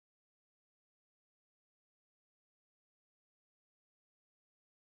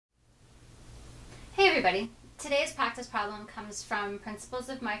everybody. Today's practice problem comes from Principles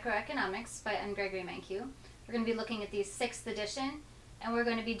of Microeconomics by N. Gregory Mankiw. We're going to be looking at the 6th edition, and we're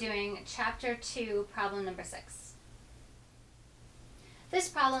going to be doing Chapter 2, Problem number 6. This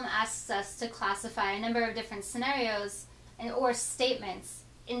problem asks us to classify a number of different scenarios or statements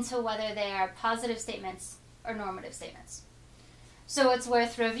into whether they are positive statements or normative statements. So it's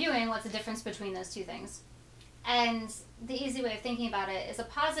worth reviewing what's the difference between those two things. And the easy way of thinking about it is a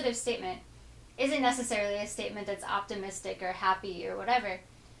positive statement isn't necessarily a statement that's optimistic or happy or whatever,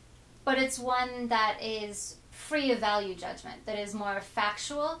 but it's one that is free of value judgment, that is more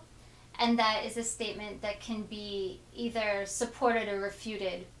factual, and that is a statement that can be either supported or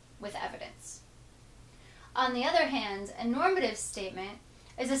refuted with evidence. On the other hand, a normative statement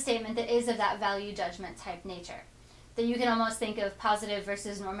is a statement that is of that value judgment type nature, that you can almost think of positive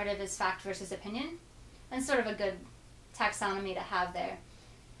versus normative as fact versus opinion, and sort of a good taxonomy to have there.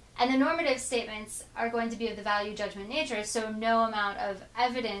 And the normative statements are going to be of the value judgment nature, so no amount of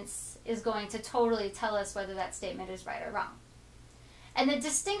evidence is going to totally tell us whether that statement is right or wrong. And the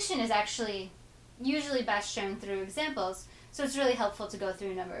distinction is actually usually best shown through examples, so it's really helpful to go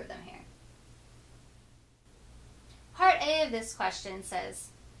through a number of them here. Part A of this question says,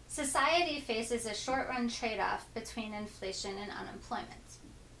 society faces a short-run trade-off between inflation and unemployment,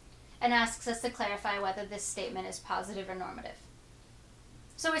 and asks us to clarify whether this statement is positive or normative.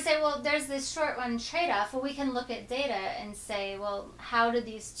 So we say, well, there's this short-run trade-off. Well, we can look at data and say, well, how do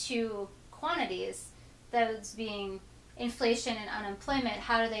these two quantities, those being inflation and unemployment,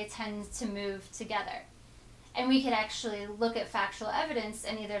 how do they tend to move together? And we could actually look at factual evidence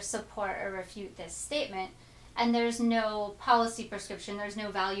and either support or refute this statement. And there's no policy prescription, there's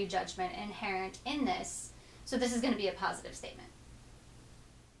no value judgment inherent in this. So this is going to be a positive statement.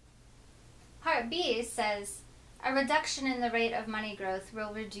 Part B says, a reduction in the rate of money growth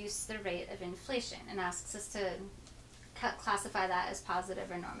will reduce the rate of inflation, and asks us to classify that as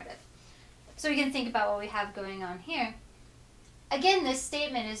positive or normative. So we can think about what we have going on here. Again, this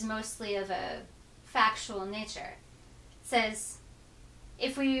statement is mostly of a factual nature. It says,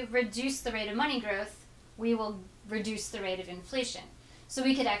 if we reduce the rate of money growth, we will reduce the rate of inflation. So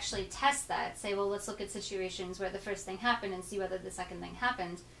we could actually test that, say, well, let's look at situations where the first thing happened and see whether the second thing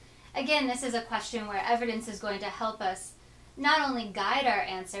happened. Again, this is a question where evidence is going to help us not only guide our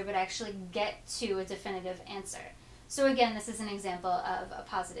answer, but actually get to a definitive answer. So again, this is an example of a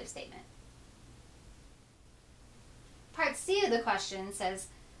positive statement. Part C of the question says,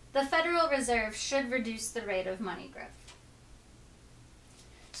 the Federal Reserve should reduce the rate of money growth.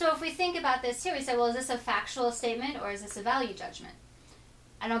 So if we think about this here, we say, well, is this a factual statement or is this a value judgment?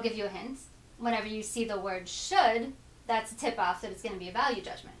 And I'll give you a hint. Whenever you see the word should, that's a tip-off that it's going to be a value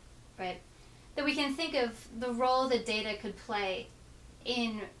judgment. Right? That we can think of the role that data could play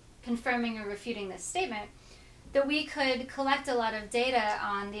in confirming or refuting this statement, that we could collect a lot of data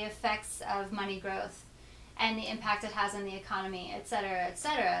on the effects of money growth and the impact it has on the economy, etc.,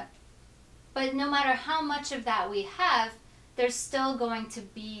 etc. But no matter how much of that we have, there's still going to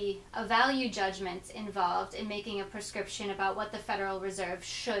be a value judgment involved in making a prescription about what the Federal Reserve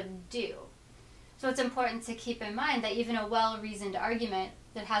should do. So it's important to keep in mind that even a well-reasoned argument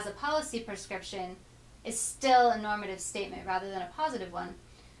that has a policy prescription is still a normative statement rather than a positive one.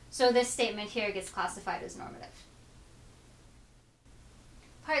 So this statement here gets classified as normative.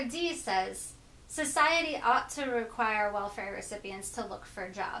 Part D says, society ought to require welfare recipients to look for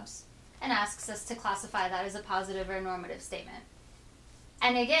jobs, and asks us to classify that as a positive or normative statement.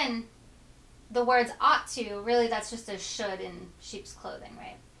 And again, the words ought to, really that's just a should in sheep's clothing,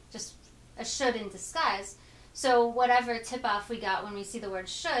 right? Just a should in disguise. So whatever tip-off we got when we see the word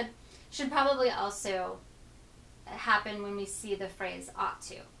should probably also happen when we see the phrase ought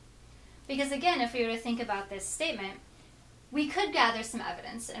to. Because again, if we were to think about this statement, we could gather some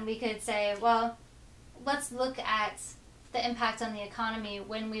evidence and we could say, well, let's look at the impact on the economy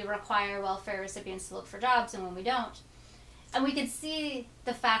when we require welfare recipients to look for jobs and when we don't. And we could see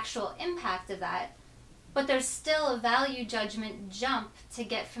the factual impact of that, but there's still a value judgment jump to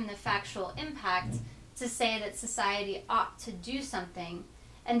get from the factual impact to say that society ought to do something,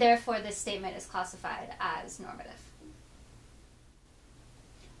 and therefore this statement is classified as normative.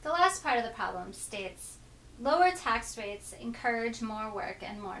 The last part of the problem states, lower tax rates encourage more work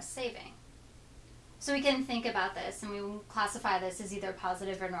and more saving. So we can think about this, and we will classify this as either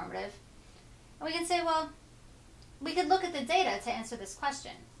positive or normative. And we can say, well, we could look at the data to answer this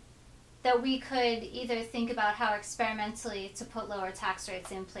question. That we could either think about how experimentally to put lower tax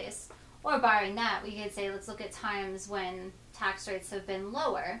rates in place, or barring that, we could say, let's look at times when tax rates have been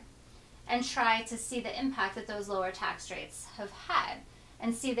lower and try to see the impact that those lower tax rates have had.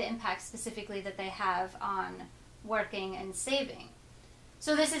 and see the impact specifically that they have on working and saving.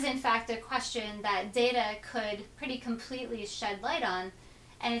 So this is in fact a question that data could pretty completely shed light on,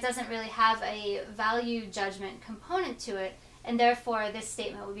 and it doesn't really have a value judgment component to it, and therefore this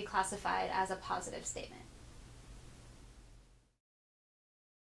statement would be classified as a positive statement.